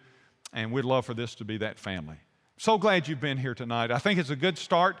do, and we'd love for this to be that family. So glad you've been here tonight. I think it's a good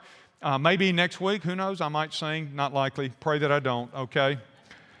start. Maybe next week, who knows, I might sing, not likely. Pray that I don't, okay?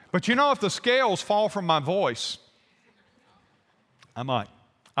 But you know, if the scales fall from my voice, I might.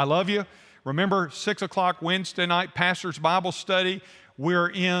 I love you. Remember, 6 o'clock Wednesday night, Pastor's Bible Study. We're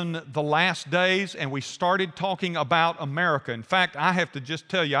in the last days, and we started talking about America. In fact, I have to just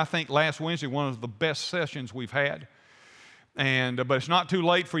tell you, I think last Wednesday, one of the best sessions we've had. But it's not too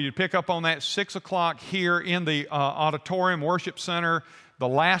late for you to pick up on that. 6 o'clock here in the auditorium worship center. The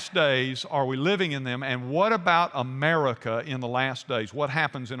last days, are we living in them? And what about America in the last days? What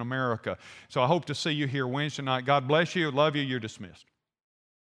happens in America? So I hope to see you here Wednesday night. God bless you. Love you. You're dismissed.